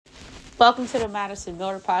Welcome to the Madison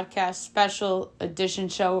Miller Podcast special edition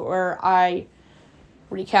show where I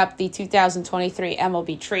recap the 2023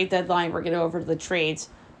 MLB trade deadline. We're going to go over the trades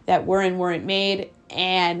that were and weren't made,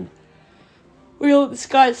 and we'll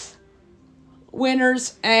discuss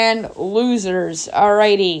winners and losers.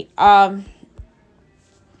 Alrighty.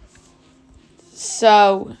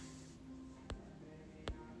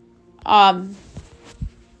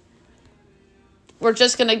 We're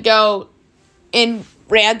just going to go in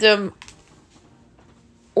random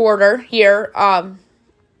order here.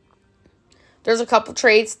 There's a couple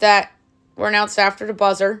trades that were announced after the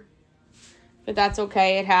buzzer, but that's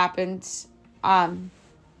okay. It happens.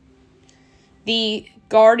 The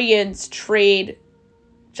Guardians trade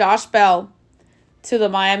Josh Bell to the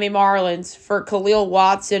Miami Marlins for Khalil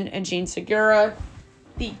Watson and Gene Segura.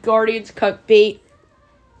 The Guardians cut bait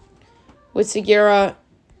with Segura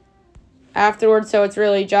afterwards, so it's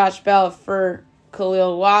really Josh Bell for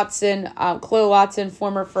Khalil Watson. Khalil Watson,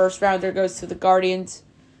 former first rounder, goes to the Guardians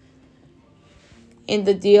in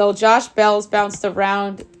the deal. Josh Bell's bounced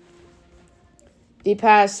around the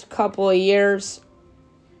past couple of years.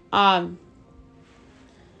 Hasn't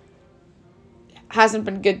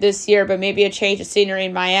been good this year, but maybe a change of scenery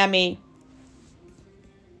in Miami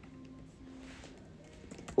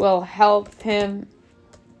will help him.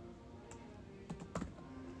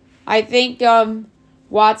 I think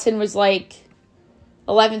Watson was like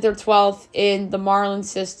 11th or 12th in the Marlins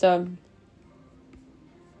system.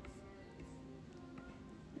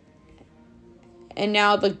 And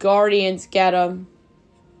now the Guardians get him.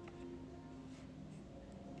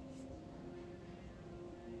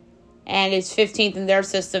 And it's 15th in their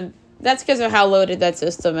system. That's because of how loaded that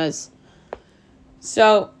system is.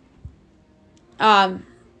 So, but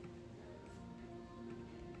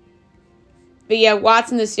yeah,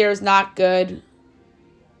 Watson this year is not good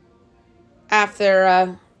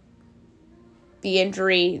after the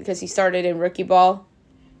injury because he started in rookie ball.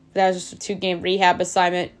 That was just a 2-game rehab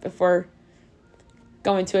assignment before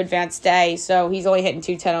going to advanced day. So he's only hitting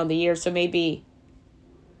 .210 on the year. So maybe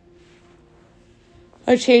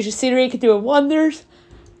a change of scenery could do him wonders.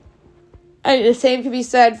 And the same can be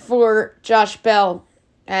said for Josh Bell,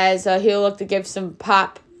 as he'll look to give some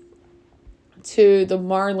pop to the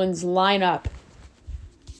Marlins lineup.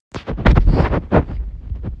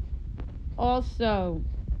 Also,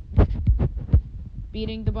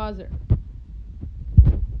 beating the buzzer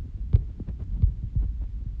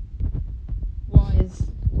was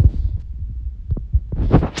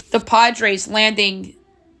the Padres landing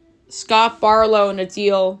Scott Barlow in a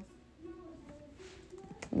deal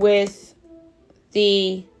with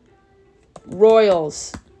the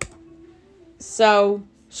Royals. So,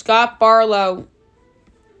 Scott Barlow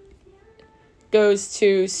goes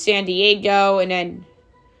to San Diego, and then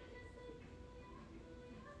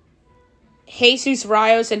Jesus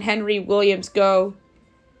Rios and Henry Williams go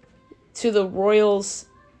to the Royals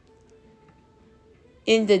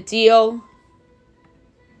in the deal.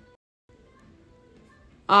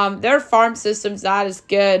 Their farm system's not as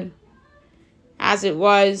good as it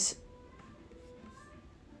was.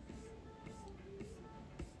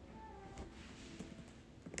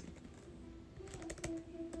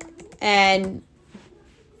 And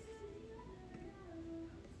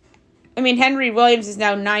I mean, Henry Williams is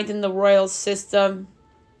now 9th in the Royals system.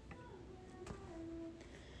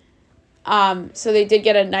 So they did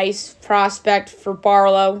get a nice prospect for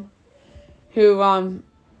Barlow, who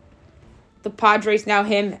the Padres now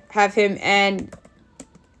have him and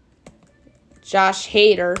Josh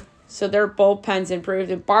Hader. So their bullpen's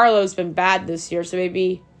improved. And Barlow's been bad this year, so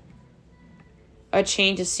maybe a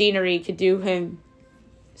change of scenery could do him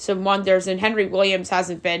some wonders. And Henry Williams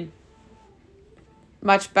hasn't been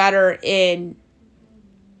much better in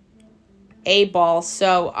A-ball.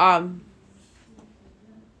 So,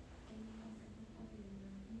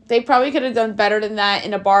 they probably could have done better than that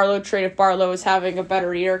in a Barlow trade if Barlow was having a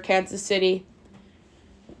better year, Kansas City.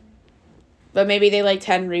 But maybe they liked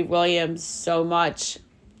Henry Williams so much.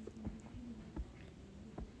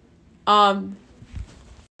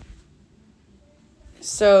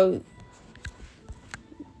 So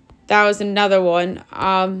that was another one.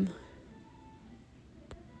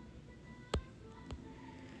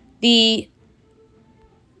 The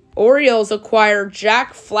Orioles acquired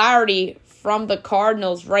Jack Flaherty from the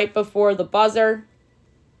Cardinals right before the buzzer.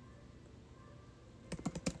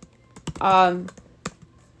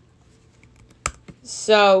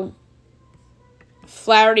 So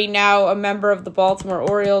Flaherty, now a member of the Baltimore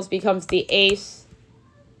Orioles, becomes the ace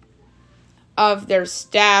of their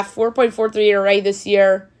staff. 4.43 ERA this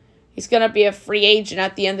year. He's going to be a free agent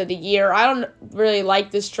at the end of the year. I don't really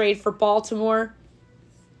like this trade for Baltimore.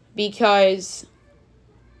 because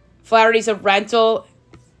Flaherty's a rental,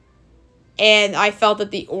 and I felt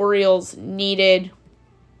that the Orioles needed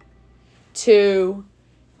to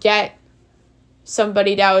get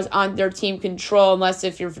somebody that was on their team control, unless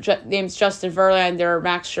if your name's Justin Verlander or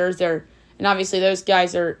Max Scherzer, and obviously those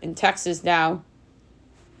guys are in Texas now.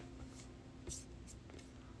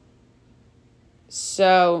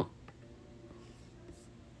 So,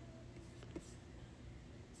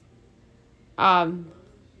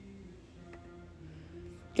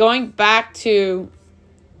 going back to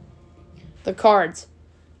the Cards,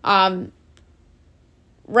 righty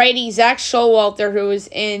Zach Showalter, who is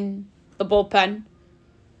in the bullpen.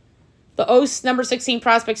 The O's number 16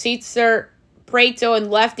 prospect seats there, Prieto,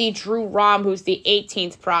 and lefty Drew Rom, who's the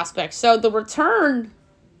 18th prospect. So the return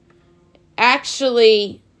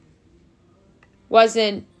actually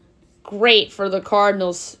wasn't great for the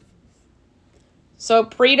Cardinals. So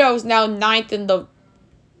Prieto is now 9th in the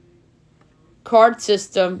card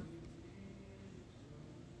system.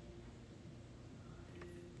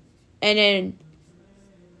 And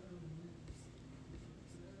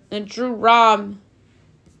then Drew Rom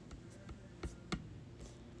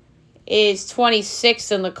is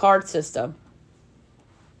 26th in the card system.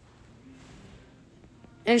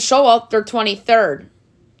 And Showalter 23rd.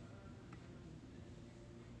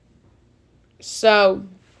 So,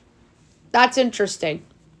 that's interesting.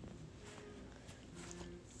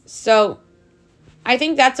 So, I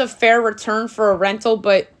think that's a fair return for a rental,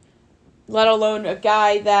 but let alone a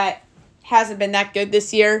guy that hasn't been that good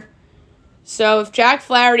this year. So, if Jack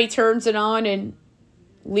Flaherty turns it on and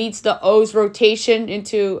leads the O's rotation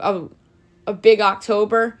into a big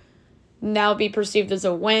October, then that'll be perceived as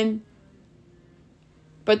a win.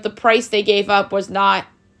 But the price they gave up was not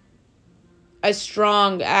as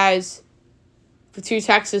strong as the two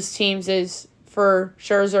Texas teams is for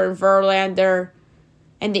Scherzer and Verlander,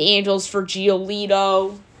 and the Angels for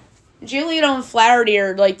Giolito. Giolito and Flaherty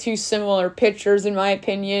are like two similar pitchers, in my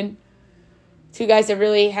opinion. Two guys that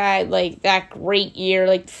really had like that great year.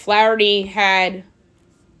 Like Flaherty had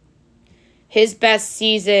his best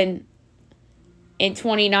season in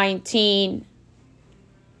 2019.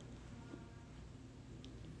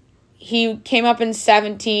 He came up in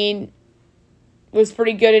 17, was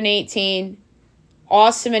pretty good in 18.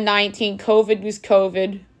 Awesome in 19. COVID was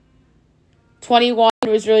COVID. 21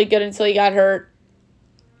 was really good until he got hurt.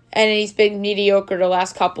 And he's been mediocre the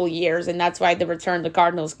last couple years, and that's why the return the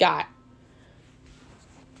Cardinals got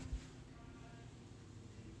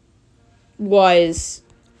was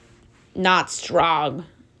not strong.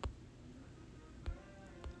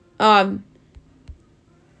 The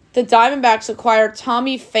Diamondbacks acquired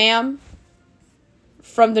Tommy Pham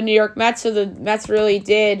from the New York Mets, so the Mets really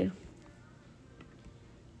did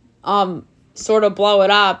sort of blow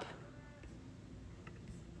it up.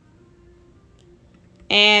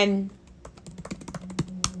 And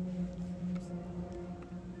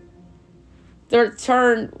the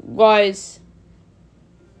return was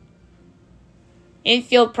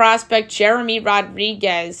infield prospect Jeremy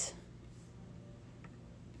Rodriguez,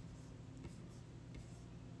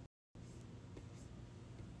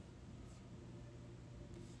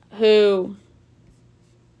 who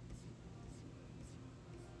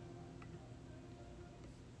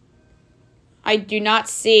I do not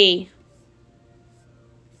see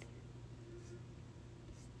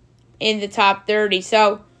in the top 30.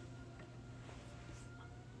 So,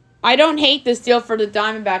 I don't hate this deal for the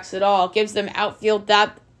Diamondbacks at all. It gives them outfield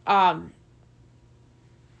depth.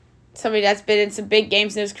 Somebody that's been in some big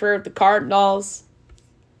games in his career with the Cardinals.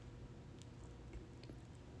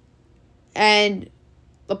 And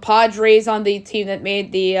the Padres on the team that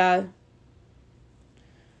made the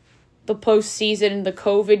postseason in the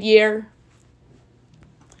COVID year.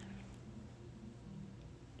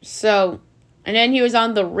 So, and then he was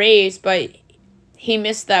on the Rays, but he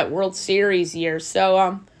missed that World Series year.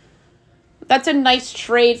 So, that's a nice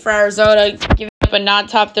trade for Arizona, giving up a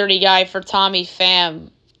non-top 30 guy for Tommy Pham.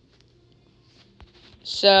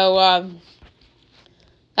 So,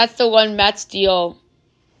 that's the one Mets deal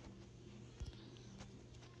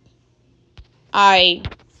I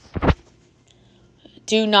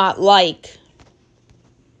do not like.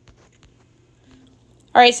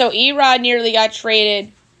 All right, so Erod nearly got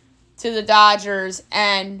traded to the Dodgers,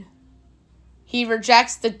 and he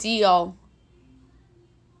rejects the deal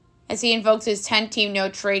as he invokes his 10-team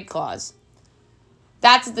no-trade clause.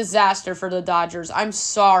 That's a disaster for the Dodgers. I'm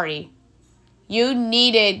sorry. You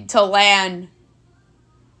needed to land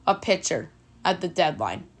a pitcher at the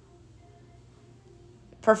deadline.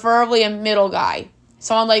 Preferably a middle guy.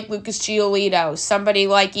 Someone like Lucas Giolito. Somebody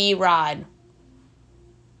like Erod.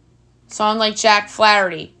 Someone like Jack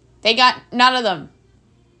Flaherty. They got none of them.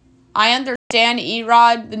 I understand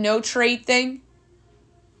Erod, the no trade thing,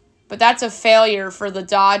 but that's a failure for the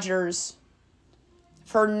Dodgers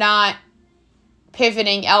for not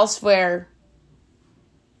pivoting elsewhere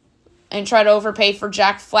and try to overpay for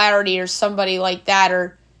Jack Flaherty or somebody like that.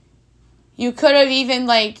 Or you could have even,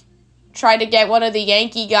 tried to get one of the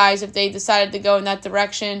Yankee guys if they decided to go in that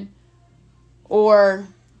direction. Or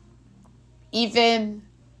even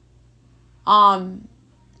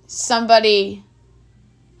somebody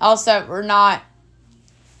else that we're not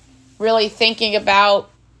really thinking about.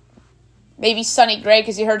 Maybe Sonny Gray,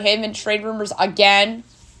 because you heard him in trade rumors again.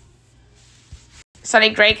 Sonny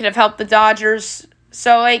Gray could have helped the Dodgers.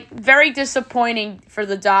 So, very disappointing for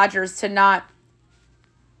the Dodgers to not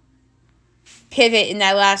pivot in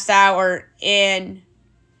that last hour and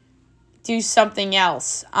do something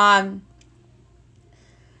else. The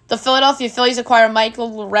Philadelphia Phillies acquire Michael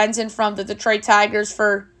Lorenzen from the Detroit Tigers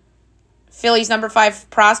for Phillies number 5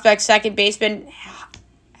 prospect, second baseman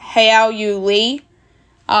Hao-Yu Lee.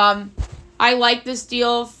 I like this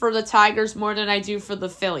deal for the Tigers more than I do for the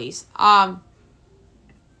Phillies.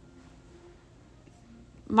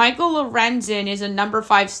 Michael Lorenzen is a number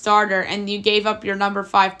 5 starter, and you gave up your number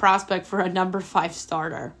 5 prospect for a number 5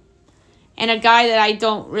 starter. And a guy that I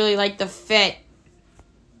don't really like the fit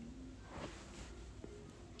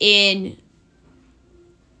in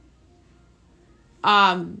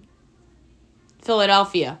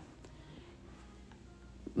Philadelphia.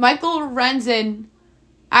 Michael Lorenzen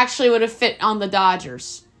actually would have fit on the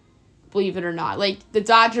Dodgers, believe it or not. The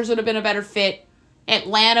Dodgers would have been a better fit.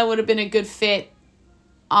 Atlanta would have been a good fit.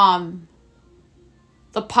 The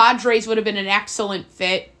Padres would have been an excellent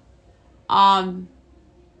fit. The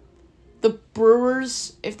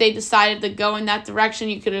Brewers, if they decided to go in that direction,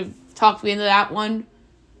 you could have talked me into that one.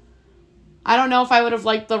 I don't know if I would have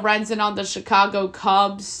liked Lorenzen on the Chicago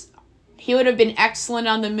Cubs. He would have been excellent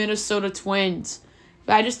on the Minnesota Twins.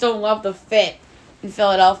 But I just don't love the fit in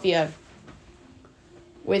Philadelphia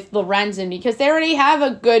with Lorenzen because they already have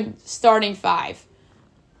a good starting 5.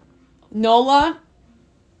 Nola,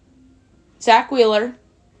 Zach Wheeler,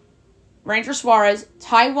 Ranger Suarez,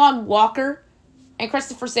 Taijuan Walker, and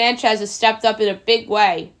Christopher Sanchez has stepped up in a big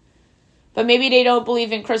way. But maybe they don't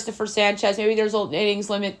believe in Christopher Sanchez. Maybe there's an innings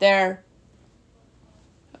limit there.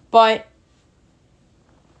 But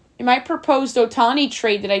in my proposed Ohtani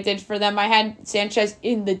trade that I did for them, I had Sanchez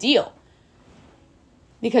in the deal.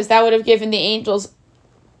 Because that would have given the Angels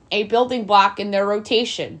a building block in their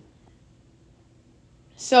rotation.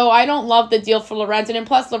 So I don't love the deal for Lorenzen. And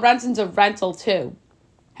plus, Lorenzen's a rental too.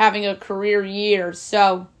 Having a career year.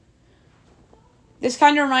 So this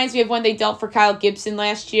kind of reminds me of when they dealt for Kyle Gibson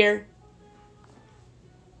last year.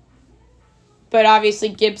 But obviously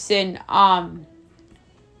Gibson,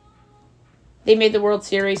 they made the World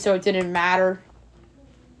Series, so it didn't matter.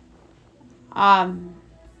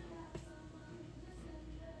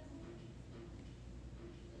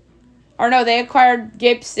 They acquired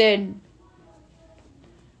Gibson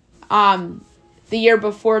the year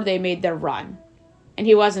before they made their run. And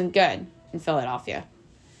he wasn't good in Philadelphia.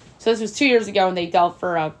 So this was 2 years ago when they dealt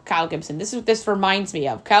for Kyle Gibson. This is what this reminds me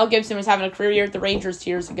of. Kyle Gibson was having a career year at the Rangers 2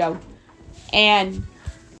 years ago. And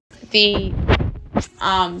the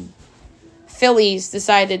Phillies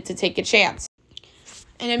decided to take a chance.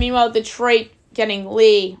 And then meanwhile, Detroit getting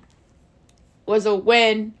Lee was a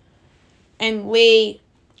win. And Lee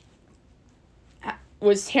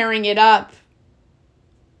was tearing it up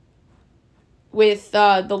with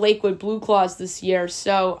the Lakewood Blue Claws this year.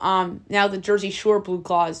 So now the Jersey Shore Blue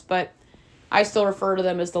Claws. But I still refer to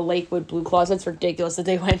them as the Lakewood Blue Claws. That's ridiculous that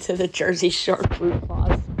they went to the Jersey Shore Blue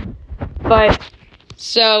Claws. But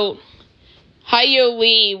so Hao-Yu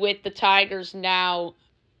Lee with the Tigers now.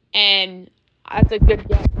 And that's a good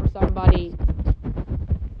get for somebody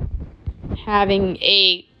having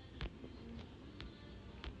a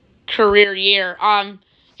career year. And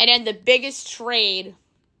then the biggest trade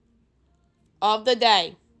of the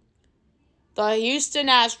day. The Houston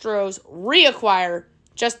Astros reacquire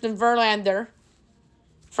Justin Verlander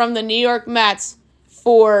from the New York Mets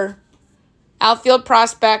for outfield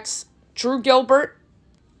prospects Drew Gilbert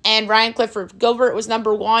and Ryan Clifford. Gilbert was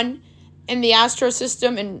number 1 in the Astro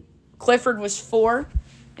system, and Clifford was 4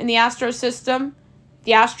 in the Astro system.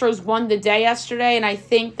 The Astros won the day yesterday, and I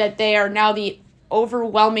think that they are now the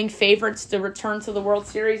overwhelming favorites to return to the World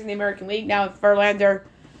Series in the American League. Now with Verlander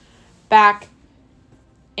back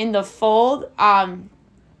in the fold. But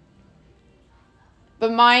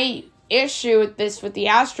my issue with the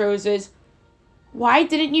Astros is, why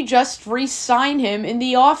didn't you just re-sign him in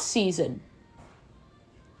the offseason?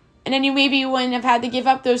 And then you maybe wouldn't have had to give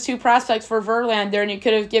up those 2 prospects for Verlander, and you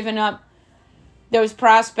could have given up those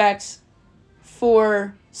prospects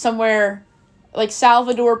for somewhere like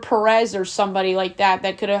Salvador Perez or somebody like that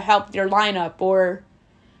could have helped your lineup, or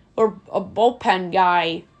a bullpen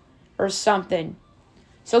guy or something.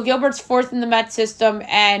 So Gilbert's 4th in the Mets system,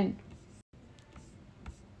 and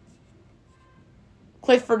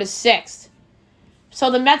Clifford is 6th.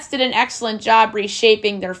 So the Mets did an excellent job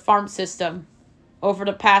reshaping their farm system over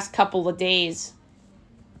the past couple of days.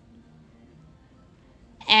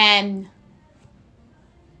 And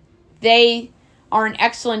they are in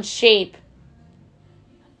excellent shape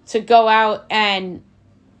to go out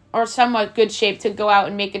or somewhat good shape to go out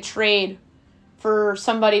and make a trade for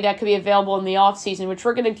somebody that could be available in the offseason, which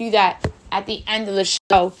we're going to do that at the end of the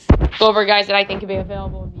show. Go over guys that I think could be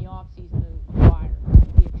available in the offseason to acquire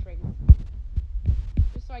via trade.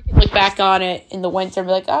 Just so I can look back on it in the winter and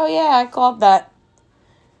be like, oh yeah, I called that.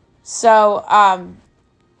 So,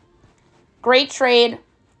 great trade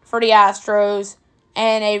for the Astros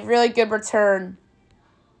and a really good return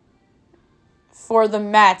for the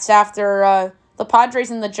Mets after the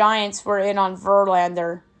Padres and the Giants were in on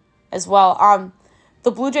Verlander as well.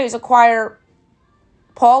 The Blue Jays acquire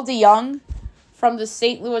Paul DeJong from the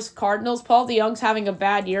St. Louis Cardinals. Paul DeJong's having a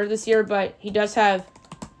bad year this year, but he does have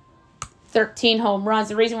 13 home runs.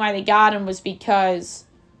 The reason why they got him was because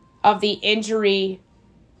of the injury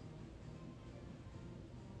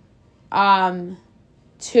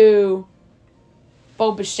to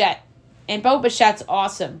Bo Bichette. And Bo Bichette's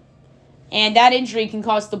awesome. And that injury can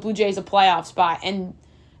cost the Blue Jays a playoff spot. And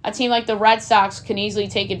a team like the Red Sox can easily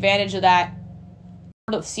take advantage of that.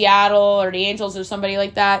 Or Seattle or the Angels or somebody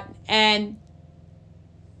like that. And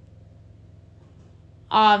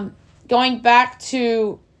going back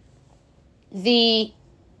to the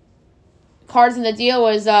cards in the deal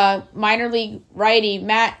was minor league righty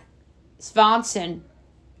Matt Swanson.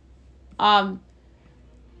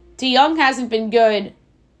 DeJong hasn't been good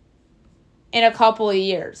in a couple of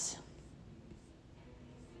years.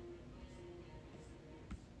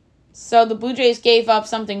 So the Blue Jays gave up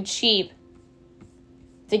something cheap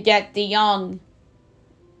to get DeJong.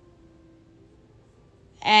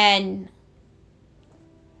 And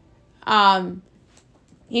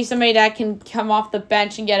he's somebody that can come off the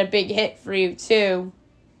bench and get a big hit for you too.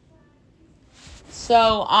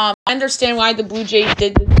 So I understand why the Blue Jays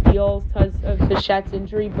did this deal because of Bichette's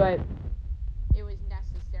injury, but it was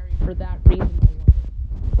necessary for that reason alone.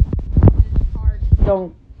 It's hard to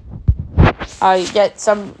don't get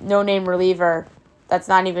some no-name reliever that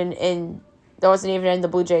wasn't even in the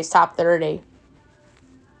Blue Jays top 30.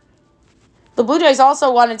 The Blue Jays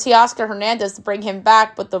also wanted Teoscar Hernandez to bring him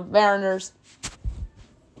back, but the Mariners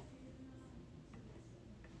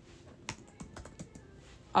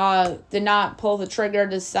did not pull the trigger,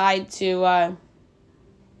 decide to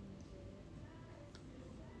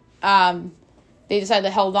they decided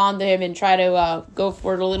to hold on to him and try to go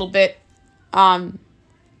for it a little bit.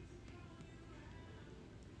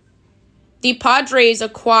 The Padres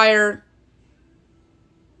acquire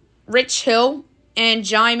Rich Hill and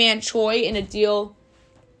Jai-Man Choi in a deal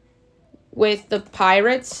with the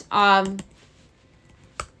Pirates.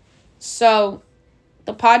 So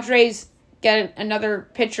the Padres get another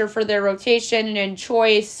pitcher for their rotation, and then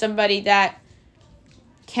Choi is somebody that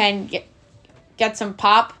can get some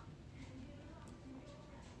pop.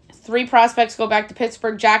 3 prospects go back to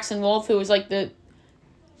Pittsburgh. Jackson Wolf, who was like the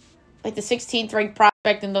 16th ranked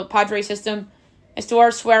prospect in the Padres system.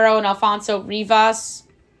 Estuar Suero and Alfonso Rivas.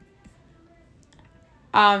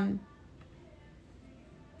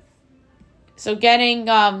 So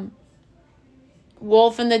getting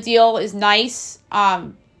Wolf in the deal is nice.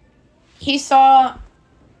 He saw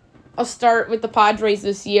a start with the Padres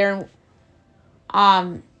this year.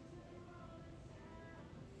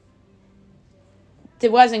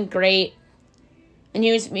 It wasn't great. And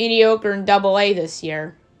he was mediocre in Double-A this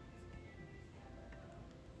year.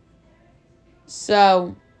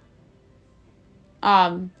 So,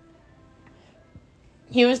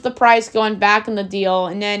 he was the price going back in the deal.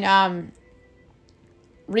 And then,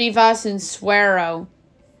 Rivas and Suero.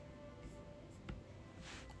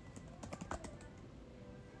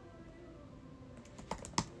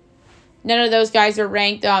 None of those guys are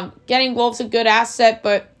ranked. Getting Wolf's a good asset,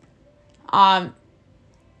 but, and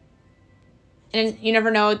you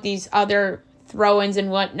never know with these other throw-ins and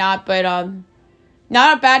whatnot, but,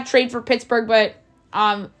 not a bad trade for Pittsburgh, but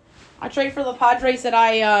a trade for the Padres that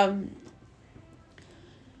I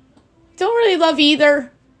don't really love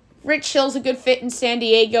either. Rich Hill's a good fit in San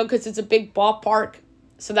Diego because it's a big ballpark,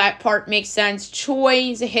 so that part makes sense.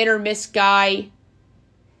 Choi is a hit-or-miss guy.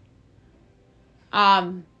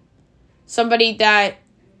 somebody that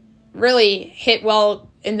really hit well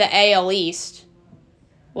in the AL East.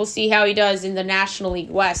 We'll see how he does in the National League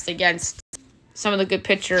West against some of the good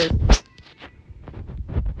pitchers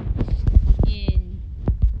in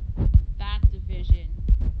that division.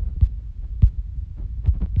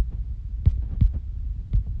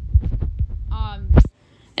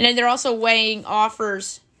 And then they're also weighing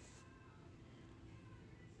offers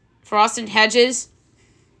for Austin Hedges,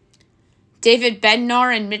 David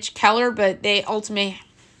Bednar, and Mitch Keller, but they ultimately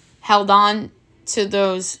held on to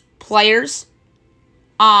those players.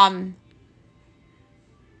 The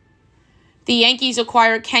Yankees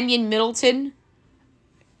acquired Kenyon Middleton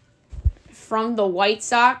from the White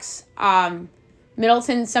Sox.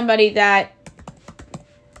 Middleton, somebody that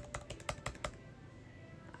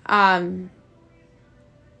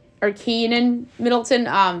or Keenan Middleton,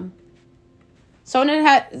 someone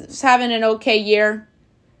that's having an okay year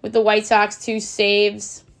with the White Sox, 2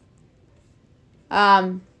 saves.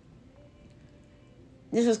 This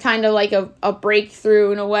was kind of like a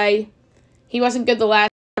breakthrough in a way. He wasn't good the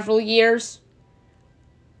last several years.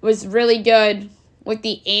 Was really good with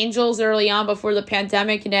the Angels early on before the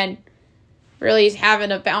pandemic, and then really is having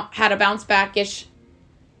had a bounce back-ish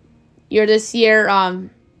year this year.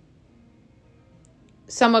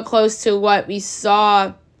 Somewhat close to what we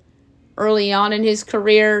saw early on in his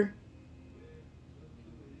career.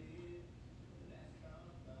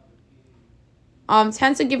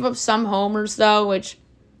 Tends to give up some homers, though, which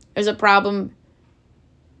is a problem.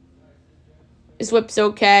 His whip's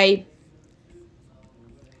okay.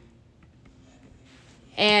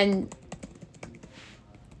 And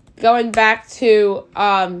going back to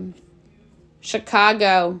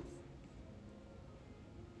Chicago,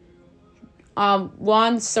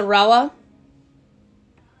 Juan Sorella,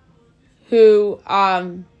 who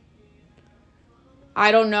I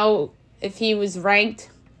don't know if he was ranked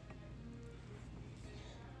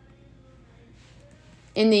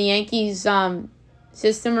in the Yankees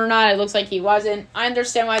system or not. It looks like he wasn't. I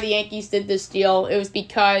understand why the Yankees did this deal. It was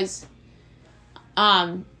because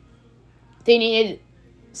they needed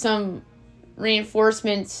some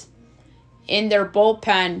reinforcements in their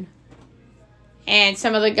bullpen, and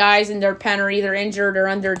some of the guys in their pen are either injured or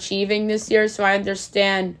underachieving this year, so I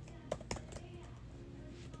understand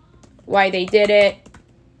why they did it.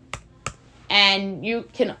 And you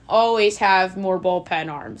can always have more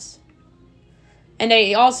bullpen arms. And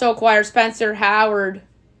they also acquired Spencer Howard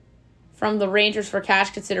from the Rangers for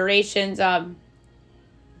cash considerations.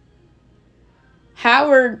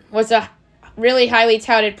 Howard was a really highly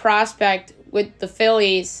touted prospect with the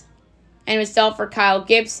Phillies and was dealt for Kyle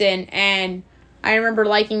Gibson. And I remember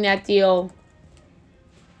liking that deal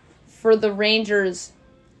for the Rangers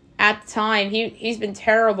at the time. He's been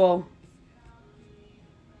terrible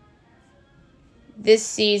this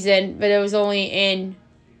season, but it was only in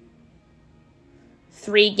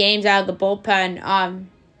 3 games out of the bullpen.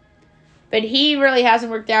 But he really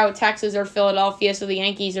hasn't worked out with Texas or Philadelphia, so the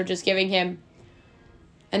Yankees are just giving him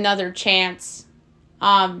another chance.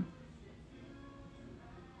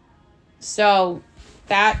 So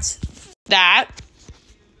that's that.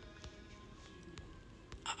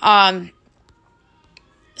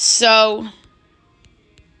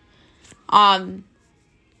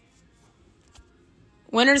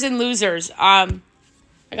 Winners and losers. I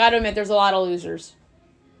gotta admit, there's a lot of losers.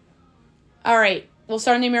 Alright, we'll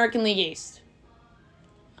start in the American League East.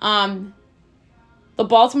 The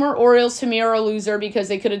Baltimore Orioles, to me, are a loser because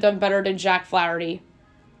they could have done better than Jack Flaherty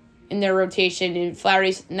in their rotation, and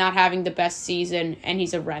Flaherty's not having the best season, and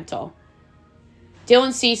he's a rental.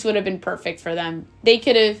 Dylan Cease would have been perfect for them. They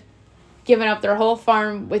could have given up their whole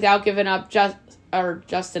farm without giving up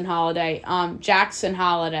Jackson Holiday,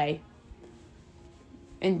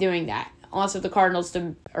 in doing that, unless if the Cardinals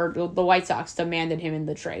or the White Sox demanded him in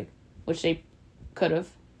the trade, which they could have.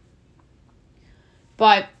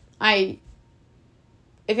 But if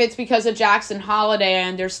it's because of Jackson Holiday, I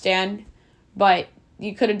understand, but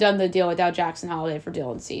you could have done the deal without Jackson Holiday for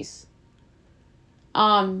Dylan Cease.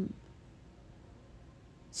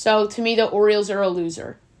 So to me, the Orioles are a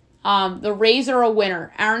loser. The Rays are a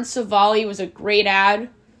winner. Aaron Savali was a great ad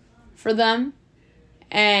for them,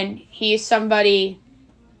 and he is somebody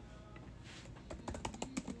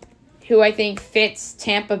who I think fits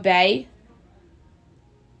Tampa Bay.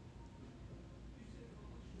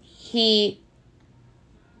 He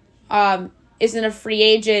isn't a free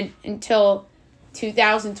agent until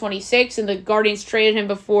 2026, and the Guardians traded him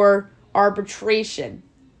before arbitration.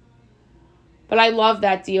 But I love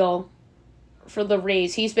that deal for the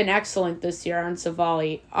Rays. He's been excellent this year on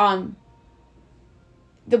Savali.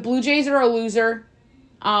 The Blue Jays are a loser.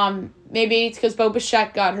 Maybe it's because Bo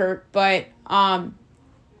Bichette got hurt, but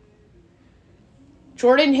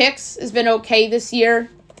Jordan Hicks has been okay this year.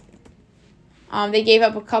 They gave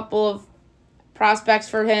up a couple of prospects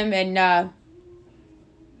for him, and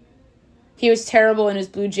he was terrible in his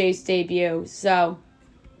Blue Jays debut. So,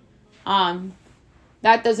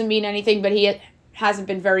 that doesn't mean anything, but he hasn't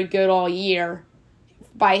been very good all year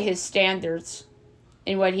by his standards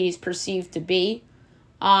in what he's perceived to be.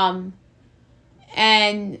 And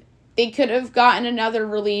they could have gotten another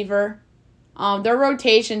reliever. Their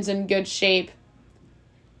rotation's in good shape.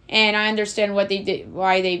 And I understand what they did,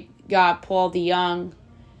 why they got Paul DeYoung.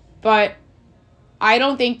 But I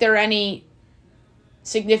don't think they're any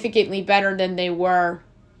significantly better than they were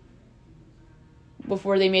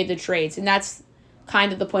before they made the trades. And that's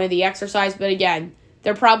kind of the point of the exercise. But again,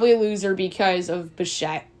 they're probably a loser because of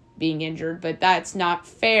Bichette being injured. But that's not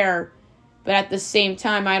fair. But at the same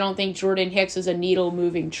time, I don't think Jordan Hicks is a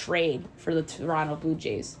needle-moving trade for the Toronto Blue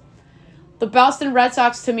Jays. The Boston Red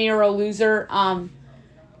Sox, to me, are a loser.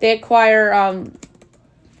 They acquire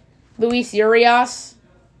Luis Urias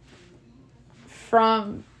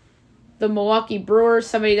from the Milwaukee Brewers,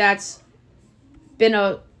 somebody that's been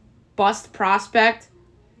a bust prospect.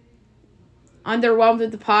 Underwhelmed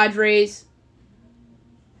with the Padres.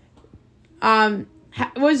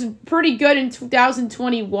 Was pretty good in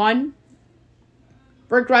 2021.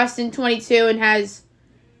 Regressed in 22 and has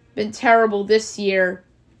been terrible this year.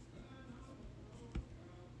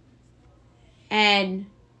 And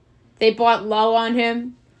they bought low on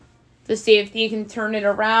him to see if he can turn it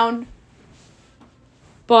around.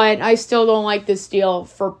 But I still don't like this deal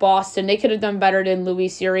for Boston. They could have done better than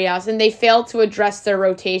Luis Urias. And they failed to address their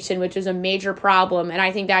rotation, which is a major problem. And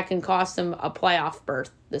I think that can cost them a playoff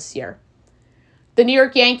berth this year. The New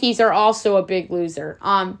York Yankees are also a big loser.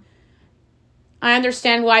 I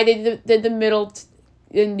understand why they did the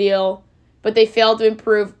Middleton deal, but they failed to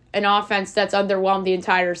improve an offense that's underwhelmed the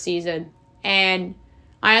entire season. And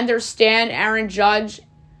I understand Aaron Judge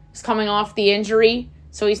is coming off the injury,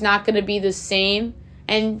 so he's not going to be the same.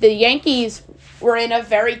 And the Yankees were in a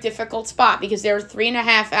very difficult spot because they were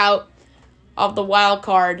 3.5 out of the wild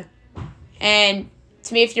card. And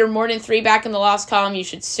to me, if you're more than 3 back in the loss column, you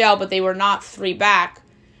should sell, but they were not 3 back.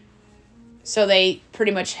 So they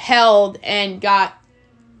pretty much held and got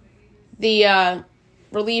the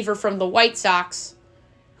reliever from the White Sox,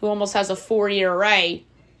 who almost has a 4-year ERA.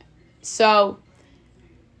 So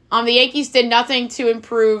the Yankees did nothing to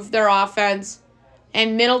improve their offense.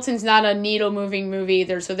 And Middleton's not a needle-moving move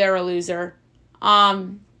either, so they're a loser.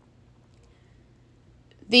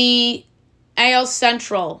 The AL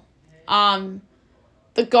Central,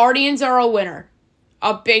 the Guardians are a winner,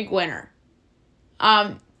 a big winner.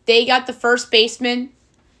 They got the first baseman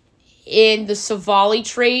in the Savali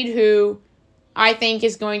trade, who I think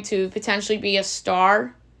is going to potentially be a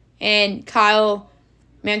star, and Kyle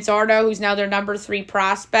Manzardo, who's now their number 3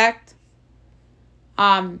 prospect.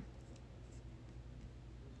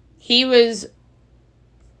 He was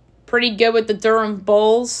pretty good with the Durham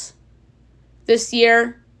Bulls this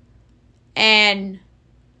year, and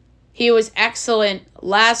he was excellent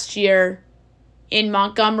last year in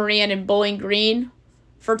Montgomery and in Bowling Green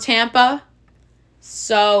for Tampa.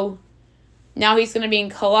 So now he's going to be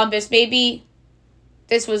in Columbus. Maybe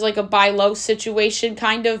this was like a buy low situation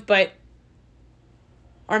kind of, a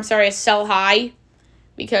sell high,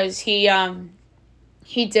 because he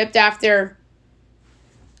dipped after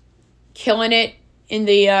killing it in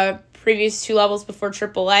the previous 2 levels before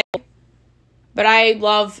AAA. But I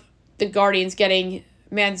love the Guardians getting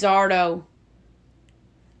Manzardo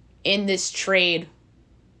in this trade.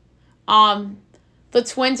 The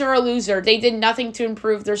Twins are a loser. They did nothing to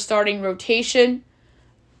improve their starting rotation,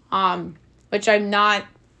 which I'm not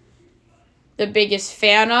the biggest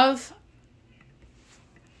fan of.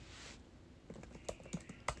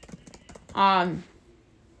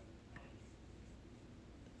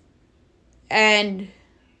 And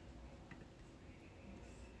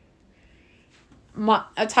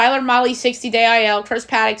Tyler Mahle 60-day IL, Chris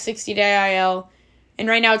Paddock 60-day IL, and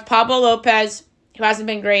right now it's Pablo Lopez, who hasn't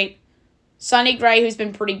been great, Sonny Gray, who's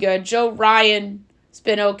been pretty good, Joe Ryan has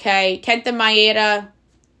been okay, Kenta Maeda,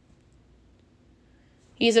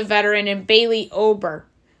 he's a veteran, and Bailey Ober.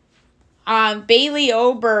 Bailey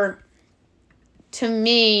Ober, to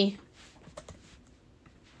me,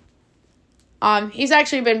 he's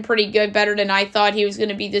actually been pretty good, better than I thought he was going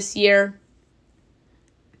to be this year.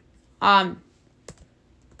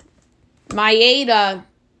 Maeda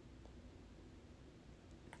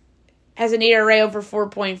has an ERA over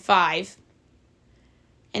 4.5.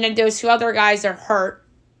 And then those 2 other guys are hurt.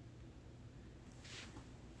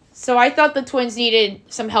 So I thought the Twins needed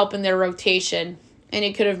some help in their rotation, and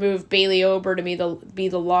it could have moved Bailey Ober to be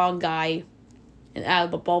the long guy out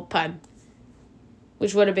of the bullpen,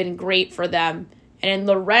 which would have been great for them. And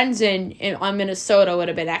then Lorenzen on Minnesota would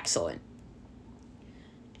have been excellent.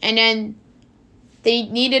 And then they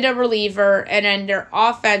needed a reliever, and then their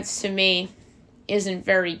offense, to me, isn't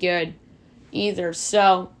very good either.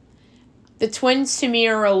 So the Twins, to me,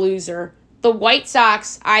 are a loser. The White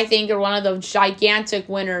Sox, I think, are one of the gigantic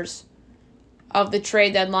winners of the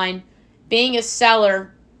trade deadline. Being a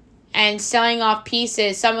seller and selling off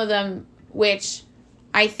pieces, some of them which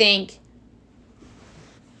I think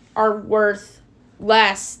are worth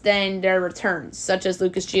less than their returns, such as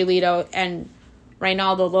Lucas Giolito and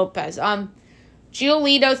Reynaldo Lopez.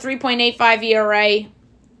 Giolito, 3.85 ERA.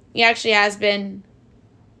 He actually has been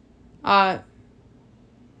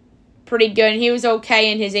pretty good. He was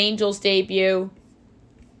okay in his Angels debut.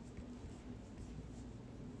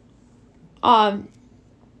 Last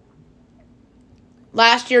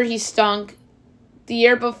year he stunk. The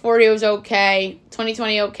year before he was okay.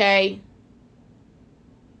 2020 okay.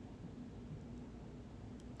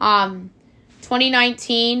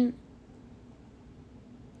 2019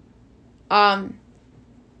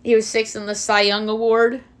 he was 6th in the Cy Young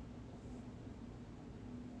Award.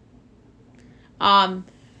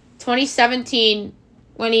 2017,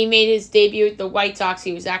 when he made his debut with the White Sox,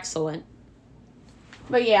 he was excellent.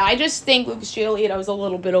 But yeah, I just think Lucas Giolito is a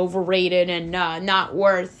little bit overrated and not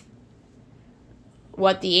worth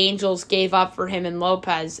what the Angels gave up for him and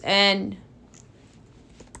Lopez. And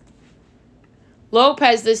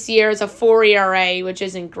Lopez this year is a 4 ERA, which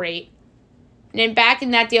isn't great. And then back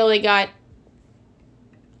in that deal, they got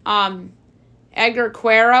Edgar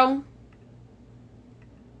Quero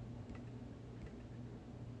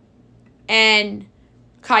and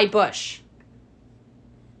Kai Busch.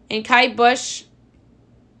 And Kai Busch,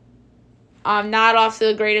 not off to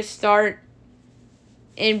the greatest start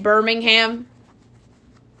in Birmingham.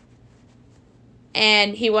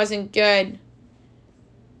 And he wasn't good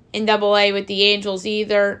in Double-A with the Angels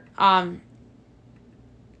either. And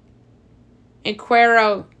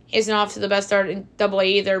Quero isn't off to the best start in Double-A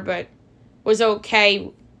either, but was okay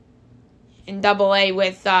in Double-A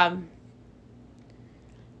with the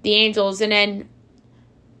Angels. And then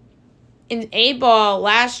in A-ball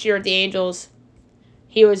last year at the Angels,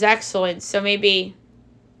 he was excellent. So maybe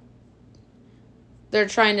they're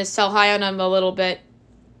trying to sell high on him a little bit.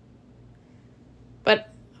 But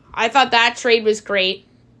I thought that trade was great.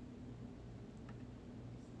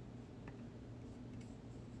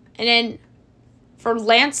 And then for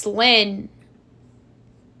Lance Lynn,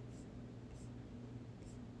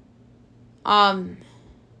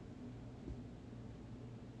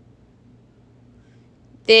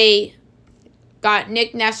 they got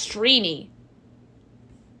Nick Nastrini.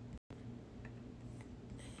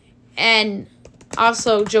 And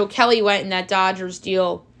also Joe Kelly went in that Dodgers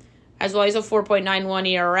deal as well. He's a 4.91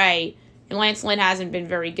 ERA. And Lance Lynn hasn't been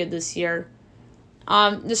very good this year.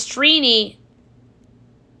 Nastrini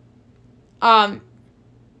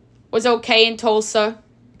was okay in Tulsa.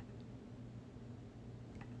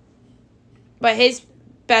 But his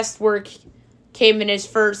best work came in his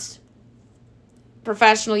first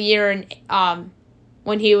professional year in,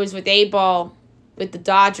 when he was with A-ball with the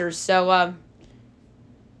Dodgers. So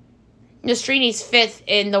Nastrini's 5th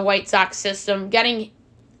in the White Sox system. Getting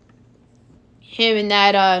him in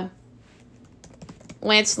that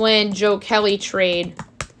Lance Lynn, Joe Kelly trade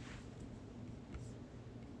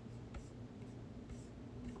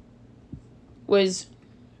was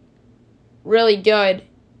really good.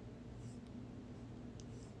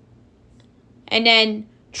 And then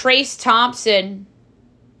Trace Thompson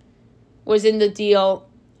was in the deal.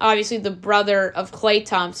 Obviously, the brother of Klay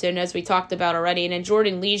Thompson, as we talked about already. And then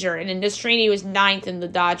Jordan Leisure. And then Nastrini was 9th in the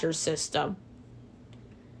Dodgers system.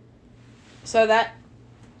 So that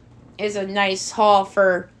is a nice haul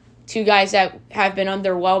for two guys that have been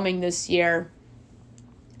underwhelming this year.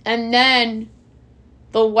 And then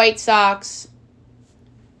the White Sox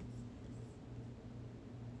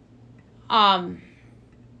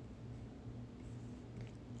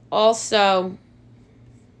also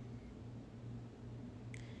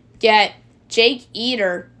get Jake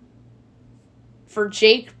Eater for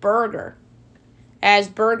Jake Berger, as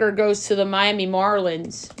Berger goes to the Miami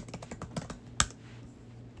Marlins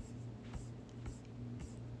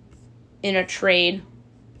in a trade.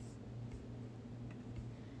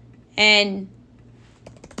 And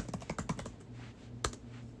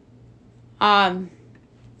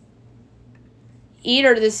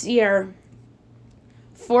Eater this year,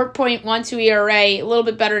 4.12 ERA, a little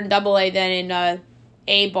bit better in Double-A than in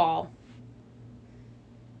A-ball.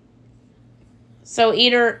 So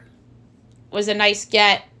Eater was a nice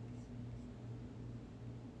get.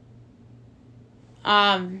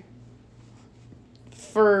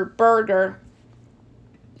 For Berger,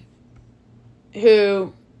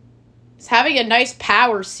 who is having a nice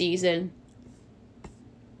power season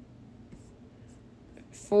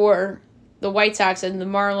for the White Sox, and the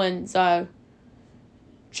Marlins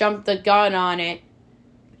jumped the gun on it.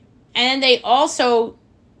 And they also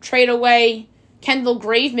trade away Kendall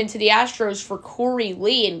Graveman to the Astros for Corey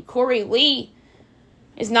Lee. And Corey Lee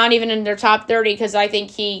is not even in their top 30 because I think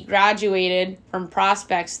he graduated from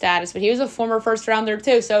prospect status. But he was a former first rounder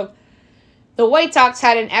too. So the White Sox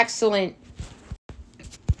had an excellent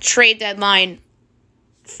trade deadline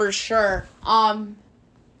for sure. The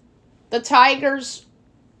Tigers,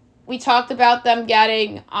 we talked about them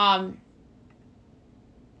getting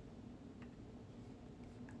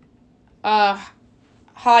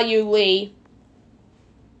Ha-Yu Lee.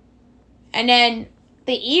 And then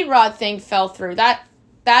the Erod thing fell through. That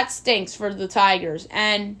stinks for the Tigers.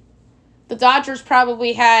 And the Dodgers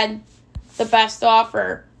probably had the best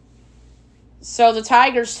offer. So the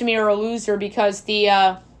Tigers, to me, are a loser because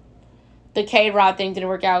the K-Rod thing didn't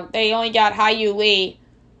work out. They only got Ha-Yu Lee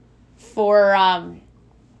for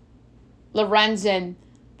Lorenzen.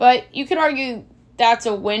 But you could argue that's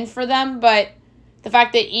a win for them. But the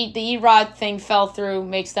fact that the Erod thing fell through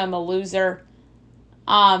makes them a loser.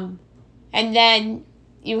 And then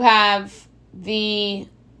you have the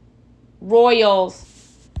Royals,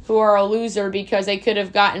 who are a loser because they could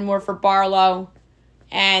have gotten more for Barlow.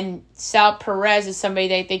 And Sal Perez is somebody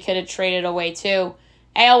that they could have traded away too.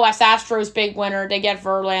 AL West Astros, big winner. They get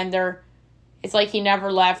Verlander. It's like he never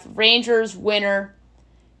left. Rangers, winner.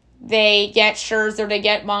 They get Scherzer. They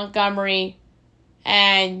get Montgomery.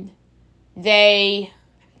 And they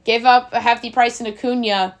give up a hefty price in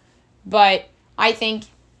Acuna. But I think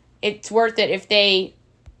it's worth it if they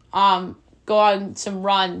go on some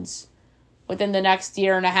runs within the next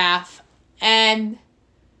year and a half. And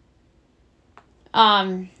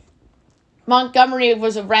Montgomery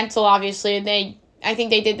was a rental, obviously, and I think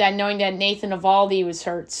they did that knowing that Nathan Eovaldi was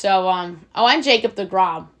hurt. So, and Jacob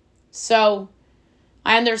deGrom. So,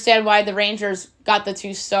 I understand why the Rangers got the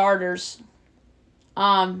two starters.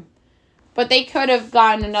 But they could have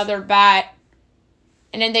gotten another bat.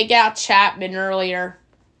 And then they got Chapman earlier,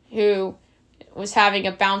 who was having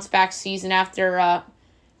a bounce-back season after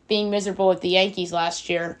being miserable with the Yankees last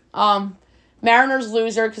year. Mariners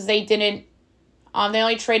loser because they didn't. They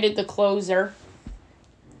only traded the closer.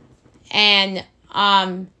 And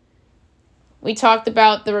we talked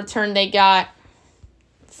about the return they got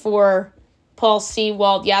for Paul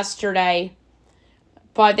Sewald yesterday.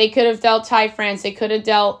 But they could have dealt Ty France. They could have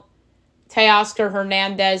dealt Teoscar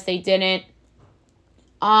Hernandez. They didn't.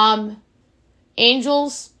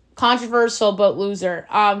 Angels, controversial but loser.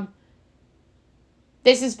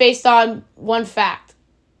 This is based on one fact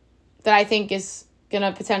that I think is going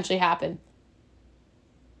to potentially happen.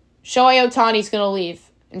 Shohei Ohtani's going to leave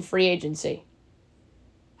in free agency,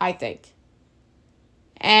 I think.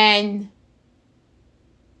 And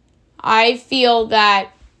I feel that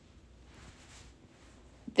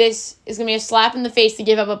this is going to be a slap in the face to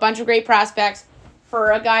give up a bunch of great prospects for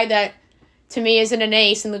a guy that, to me, isn't an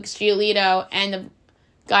ace in Lucas Giolito, and the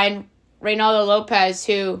guy in Reynaldo Lopez,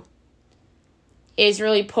 who is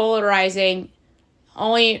really polarizing,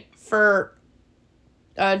 only for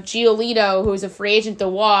Giolito, who's a free agent, to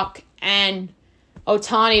walk, and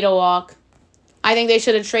Ohtani to walk. I think they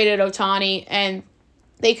should have traded Ohtani, and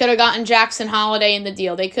they could have gotten Jackson Holiday in the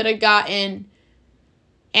deal. They could have gotten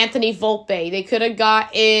Anthony Volpe. They could have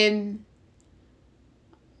gotten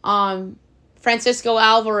Francisco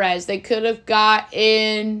Alvarez. They could have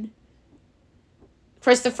gotten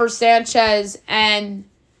Christopher Sanchez and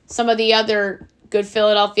some of the other good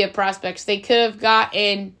Philadelphia prospects. They could have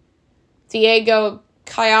gotten Diego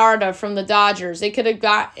Gallardo from the Dodgers. They could have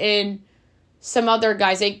gotten some other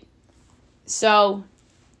guys. So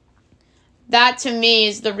that, to me,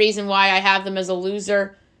 is the reason why I have them as a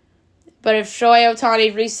loser. But if Shohei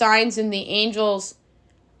Ohtani resigns and the Angels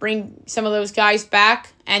bring some of those guys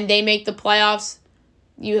back and they make the playoffs,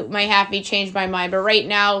 you might have me change my mind. But right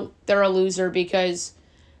now, they're a loser because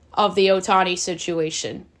of the Ohtani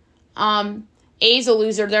situation. A's a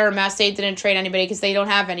loser. They're a mess. They didn't trade anybody because they don't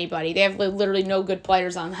have anybody. They have literally no good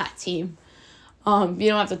players on that team. You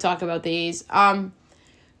don't have to talk about the A's.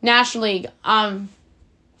 National League.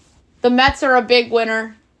 The Mets are a big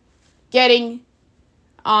winner. Getting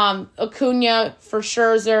Acuna for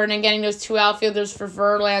Scherzer and then getting those two outfielders for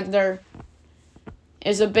Verlander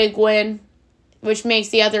is a big win, which makes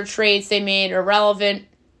the other trades they made irrelevant.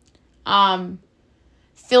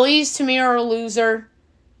 Phillies, to me, are a loser.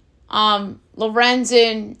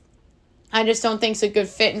 Lorenzen, I just don't think is a good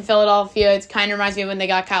fit in Philadelphia. It kind of reminds me of when they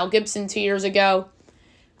got Kyle Gibson 2 years ago.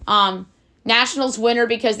 Nationals winner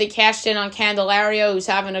because they cashed in on Candelario, who's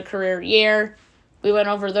having a career year. We went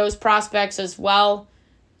over those prospects as well.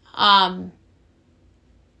 The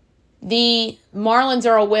Marlins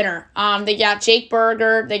are a winner. They got Jake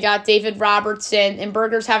Berger, they got David Robertson, and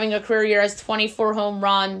Berger's having a career year, has 24 home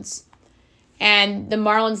runs. And the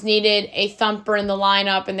Marlins needed a thumper in the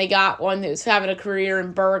lineup, and they got one who's having a career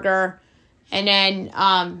in Berger. And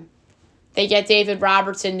then they get David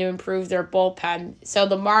Robertson to improve their bullpen. So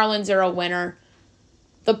the Marlins are a winner.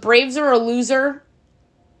 The Braves are a loser,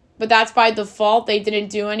 but that's by default. They didn't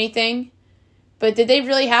do anything. But did they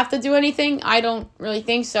really have to do anything? I don't really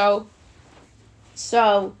think so.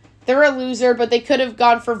 So they're a loser, but they could have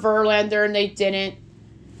gone for Verlander, and they didn't.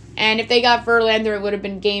 And if they got Verlander, it would have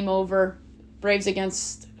been game over. Braves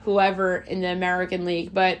against whoever in the American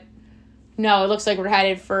League. But no, it looks like we're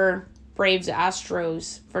headed for Braves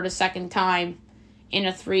Astros for the second time in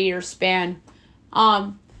a 3-year span.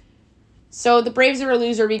 So the Braves are a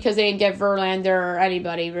loser because they didn't get Verlander or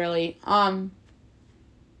anybody, really. I'm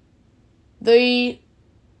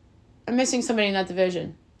missing somebody in that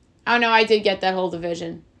division. Oh, no, I did get that whole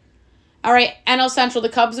division. All right, NL Central, the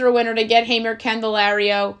Cubs are a winner. They get Heimer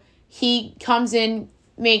Candelario. He comes in,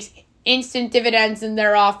 makes instant dividends in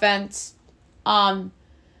their offense. And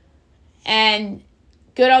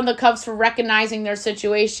good on the Cubs for recognizing their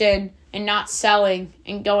situation and not selling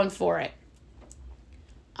and going for it.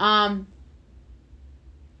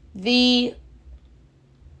 The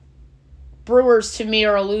Brewers, to me,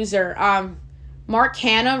 are a loser. Mark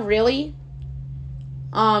Hanna, really?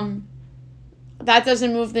 That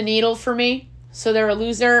doesn't move the needle for me, so they're a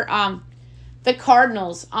loser. The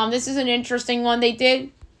Cardinals, this is an interesting one. They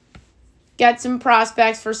did get some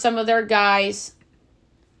prospects for some of their guys.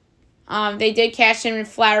 They did cash in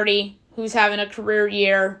Flaherty, who's having a career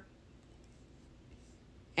year.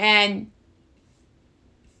 And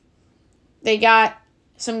they got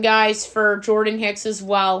some guys for Jordan Hicks as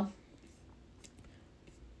well.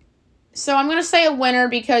 So I'm going to say a winner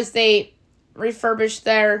because they refurbished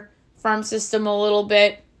their farm system a little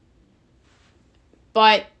bit.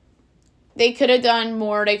 But they could have done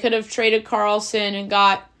more. They could have traded Carlson and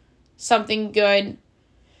got something good.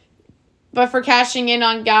 But for cashing in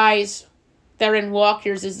on guys that are in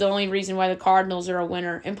walkers is the only reason why the Cardinals are a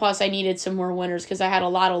winner. And plus, I needed some more winners because I had a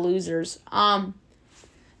lot of losers.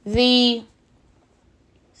 The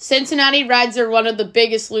Cincinnati Reds are one of the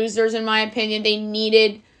biggest losers, in my opinion. They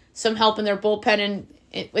needed some help in their bullpen and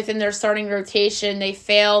within their starting rotation. They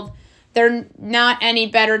failed. They're not any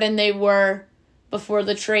better than they were before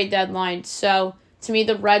the trade deadline. So, to me,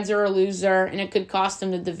 the Reds are a loser, and it could cost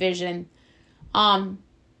them the division. And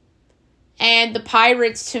the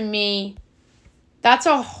Pirates, to me, that's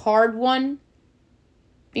a hard one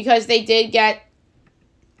because they did get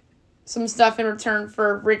some stuff in return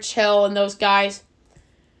for Rich Hill and those guys.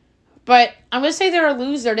 But I'm going to say they're a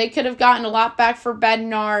loser. They could have gotten a lot back for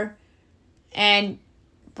Bednar and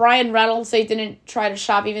Brian Reynolds. They didn't try to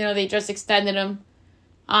shop even though they just extended him.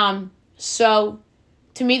 So,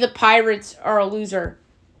 to me, the Pirates are a loser.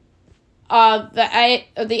 The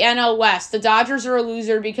NL West, the Dodgers are a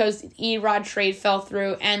loser because the Erod trade fell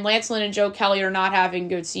through, and Lance Lynn and Joe Kelly are not having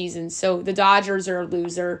good seasons. So, the Dodgers are a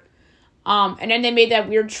loser. And then they made that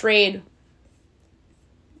weird trade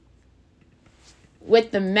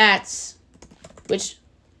with the Mets, which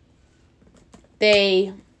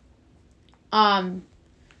they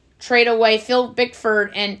trade away Phil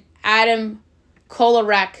Bickford and Adam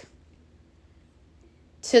Kolarek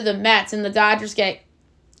to the Mets, and the Dodgers get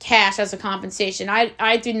cash as a compensation.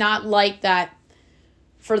 I do not like that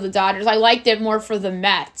for the Dodgers. I liked it more for the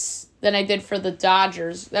Mets than I did for the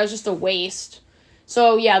Dodgers. That was just a waste.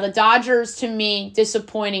 So, yeah, the Dodgers, to me,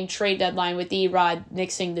 disappointing trade deadline with Erod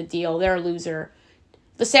nixing the deal. They're a loser.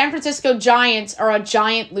 The San Francisco Giants are a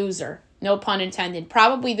giant loser. No pun intended.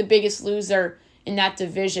 Probably the biggest loser in that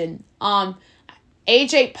division.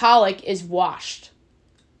 AJ Pollock is washed.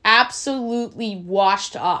 Absolutely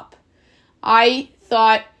washed up. I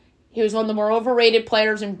thought he was one of the more overrated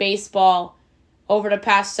players in baseball over the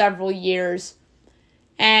past several years.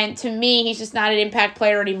 And to me, he's just not an impact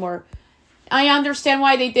player anymore. I understand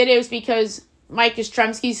why they did it. It was because Mike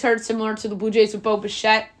Yastrzemski's hurt, similar to the Blue Jays with Bo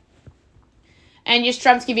Bichette. And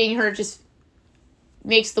Yastrzemski being hurt just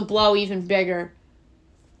makes the blow even bigger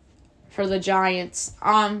for the Giants.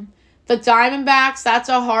 The Diamondbacks, that's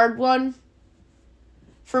a hard one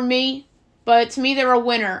for me. But to me, they're a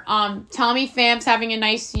winner. Tommy Pham's having a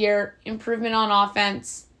nice year. Improvement on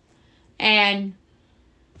offense. And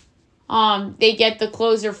They get the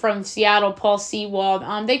closer from Seattle, Paul Sewald.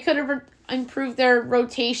 They could have improved their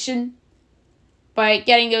rotation, but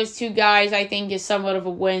getting those two guys, I think, is somewhat of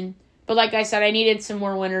a win. But like I said, I needed some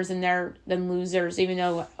more winners in there than losers, even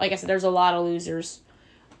though, like I said, there's a lot of losers.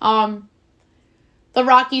 The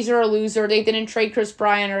Rockies are a loser. They didn't trade Chris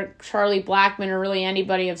Bryant or Charlie Blackmon or really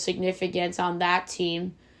anybody of significance on that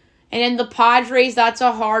team. And then the Padres, that's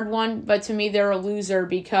a hard one, but to me they're a loser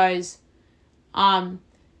because I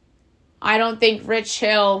don't think Rich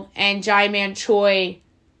Hill and Jai-Man Choi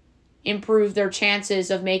improved their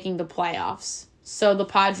chances of making the playoffs. So the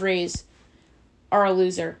Padres are a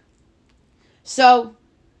loser. So,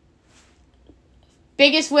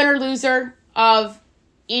 biggest winner-loser of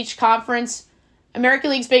each conference.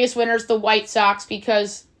 American League's biggest winner is the White Sox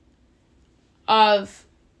because of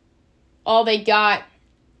all they got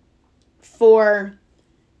for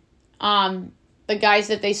the guys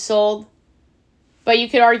that they sold. But you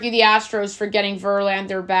could argue the Astros for getting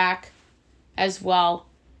Verlander back as well.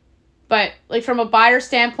 But like from a buyer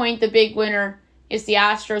standpoint, the big winner is the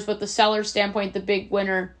Astros. But the seller standpoint, the big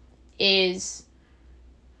winner is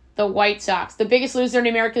the White Sox. The biggest loser in the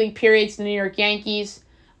American League period is the New York Yankees.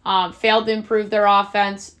 Failed to improve their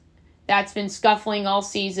offense. That's been scuffling all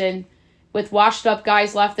season with washed up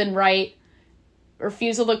guys left and right.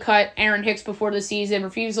 Refusal to cut Aaron Hicks before the season.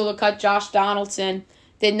 Refusal to cut Josh Donaldson.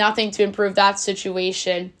 Did nothing to improve that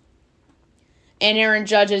situation. And Aaron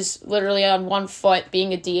Judge is literally on one foot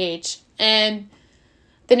being a DH. And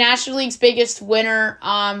the National League's biggest winner,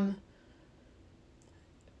 I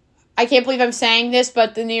can't believe I'm saying this,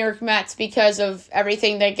 but the New York Mets, because of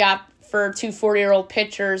everything they got for two 40-year-old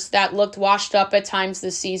pitchers that looked washed up at times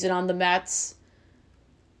this season on the Mets.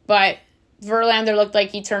 But Verlander looked like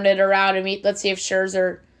he turned it around. I mean, let's see if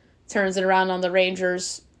Scherzer turns it around on the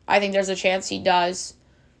Rangers. I think there's a chance he does,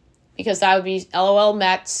 because that would be LOL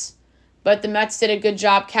Mets. But the Mets did a good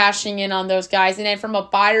job cashing in on those guys. And then from a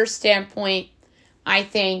buyer standpoint, I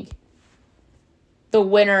think the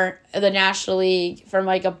winner of the National League from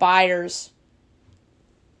like a buyer's,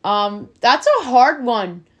 that's a hard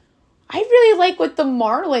one. I really like what the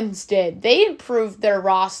Marlins did. They improved their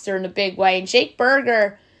roster in a big way. And Jake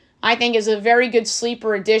Berger, I think, is a very good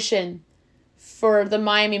sleeper addition for the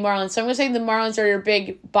Miami Marlins. So I'm going to say the Marlins are your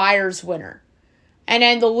big buyer's winner. And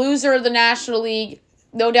then the loser of the National League,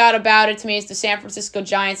 no doubt about it to me, is the San Francisco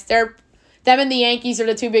Giants. Them and the Yankees are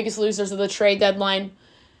the two biggest losers of the trade deadline.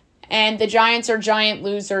 And the Giants are giant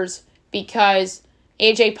losers because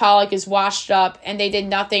A.J. Pollock is washed up and they did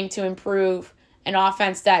nothing to improve an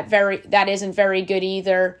offense that isn't very good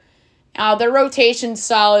either. Their rotation's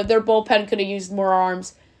solid. Their bullpen could have used more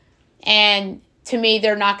arms. And to me,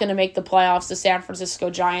 they're not going to make the playoffs, the San Francisco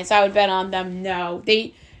Giants. I would bet on them, no.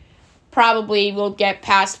 They probably will get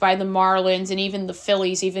passed by the Marlins and even the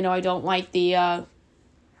Phillies, even though I don't like the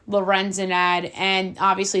Lorenzen ad. And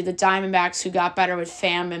obviously the Diamondbacks, who got better with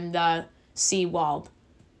Pham and the Sewald.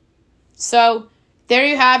 So there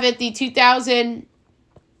you have it, the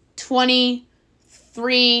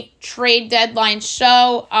 2023 trade deadline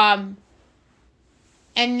show. And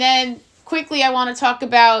then quickly I want to talk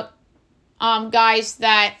about guys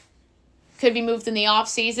that could be moved in the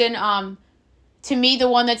offseason. To me, the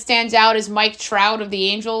one that stands out is Mike Trout of the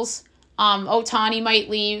Angels. Ohtani might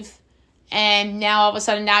leave, and now all of a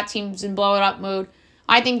sudden that team's in blow-it-up mode.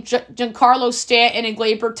 I think Giancarlo Stanton and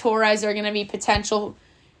Gleyber Torres are going to be potential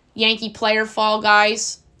Yankee player fall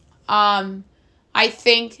guys. I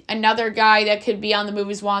think another guy that could be on the move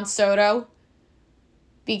is Juan Soto,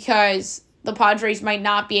 because the Padres might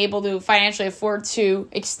not be able to financially afford to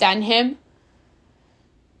extend him.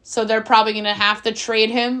 So they're probably going to have to trade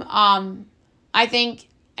him. I think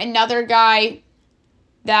another guy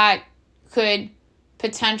that could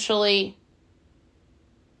potentially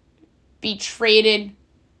be traded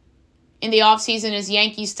in the offseason is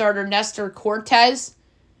Yankee starter Nestor Cortez,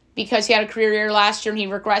 because he had a career year last year and he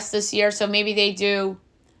regressed this year. So maybe they do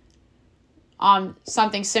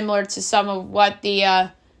something similar to some of what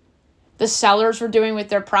the sellers were doing with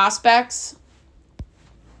their prospects.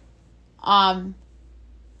 And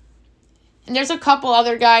there's a couple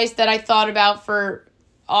other guys that I thought about for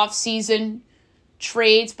off-season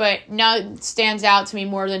trades, but none stands out to me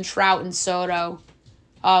more than Trout and Soto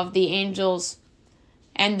of the Angels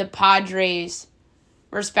and the Padres,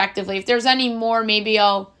 respectively. If there's any more, maybe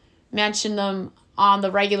I'll mention them on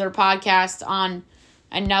the regular podcast on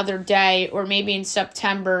another day, or maybe in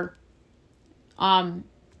September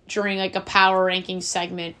during like a power ranking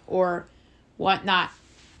segment or whatnot.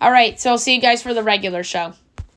 All right, so I'll see you guys for the regular show.